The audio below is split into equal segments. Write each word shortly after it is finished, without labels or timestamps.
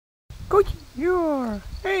Kootje, you're...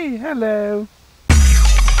 Hey, hello.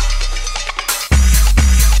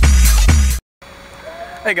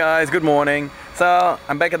 Hey guys, good morning. So,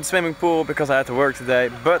 I'm back at the swimming pool because I had to work today,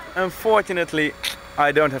 but unfortunately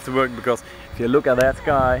I don't have to work because if you look at that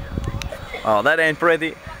sky, oh, that ain't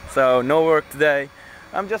pretty. So, no work today.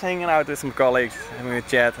 I'm just hanging out with some colleagues, having a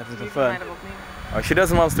chat, having some fun. Oh, she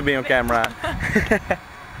doesn't want to be on camera.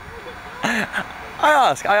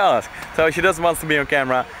 I ask. So she doesn't want to be on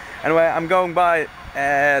camera. Anyway, I'm going by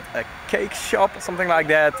at a cake shop or something like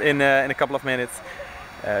that in a couple of minutes.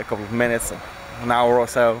 An hour or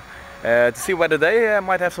so. To see whether they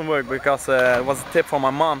might have some work, because it was a tip from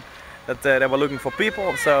my mom that they were looking for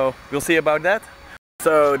people, so we'll see about that.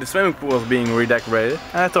 So the swimming pool is being redecorated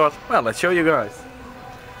and I thought, well, let's show you guys.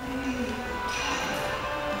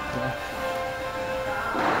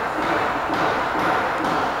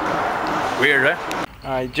 Weird, eh?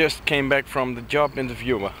 I just came back from the job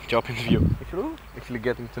interview. Actually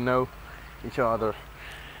getting to know each other.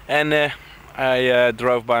 And I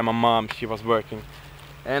drove by my mom, she was working.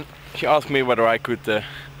 And she asked me whether I could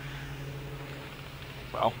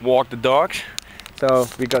well, walk the dogs. So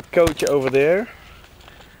we got Kootje over there.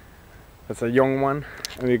 That's a young one.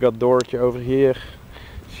 And we got Doortje over here.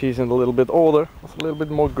 She's a little bit older, a little bit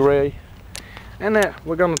more grey. And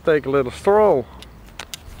we're gonna take a little stroll.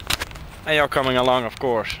 And you're coming along, of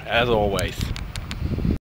course, as always.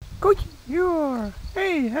 Kootje, you're...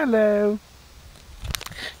 Hey, hello.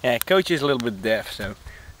 Yeah, Kootje is a little bit deaf, so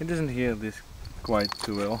he doesn't hear this quite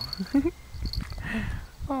too well.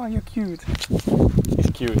 Oh, you're cute.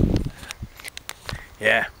 He's cute.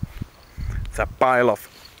 Yeah, it's a pile of...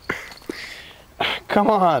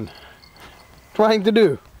 Come on! Trying to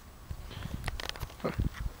do.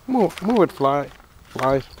 Move it,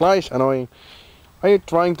 flies, annoying. Are you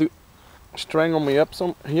trying to strangle me up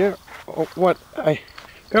some here? Oh, what?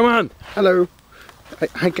 Come on! Hello!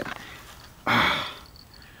 I can...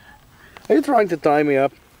 Are you trying to tie me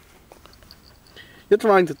up? You're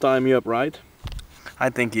trying to tie me up, right? I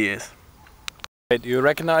think he is. Hey, do you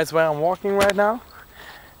recognize where I'm walking right now?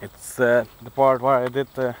 It's the part where I did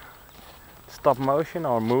the stop motion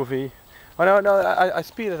or movie. Oh no, I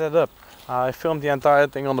speeded it up. I filmed the entire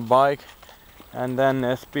thing on the bike and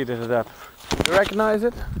then speeded it up. You recognize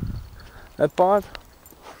it? That part?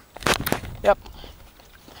 Yep.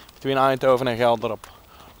 Between Eindhoven and Gelderop,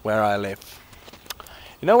 where I live.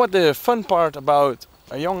 You know what the fun part about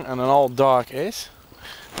a young and an old dog is?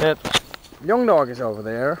 That young dog is over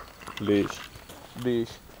there. Leash.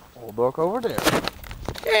 Old dog over there.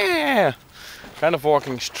 Yeah! Kind of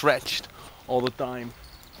walking stretched all the time.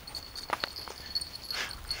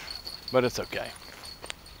 But it's okay.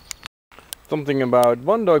 Something about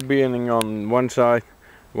one dog being on one side,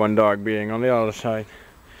 one dog being on the other side.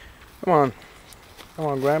 Come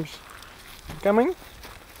on, Gramps. Coming?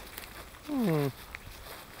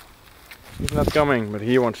 He's not coming, but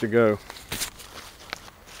he wants to go.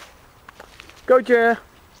 Kootje!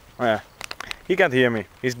 Oh yeah, he can't hear me.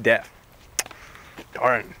 He's deaf.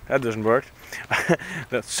 Darn, that doesn't work.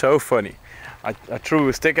 That's so funny. I threw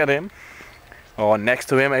a stick at him. Or next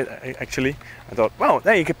to him, actually. I thought, well,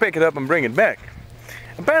 then you can pick it up and bring it back.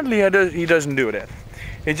 Apparently he doesn't do that.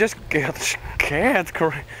 He just got scared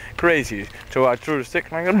crazy. So I threw the stick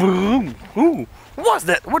and I go, boom! Ooh, what's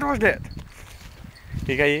that? What was that?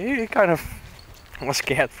 He kind of was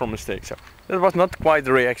scared from the stick. So that was not quite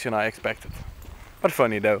the reaction I expected. But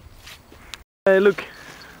funny though. Hey, look.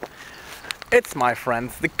 It's my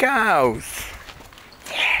friends, the cows.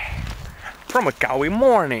 Yeah. From a cowy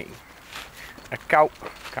morning. A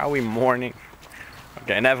cowy morning.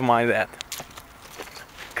 Okay, never mind that.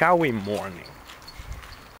 Cowy morning.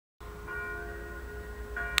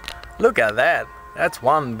 Look at that. That's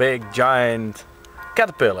one big giant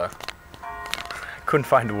caterpillar. Couldn't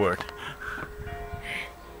find the word.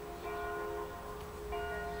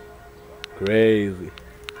 Crazy.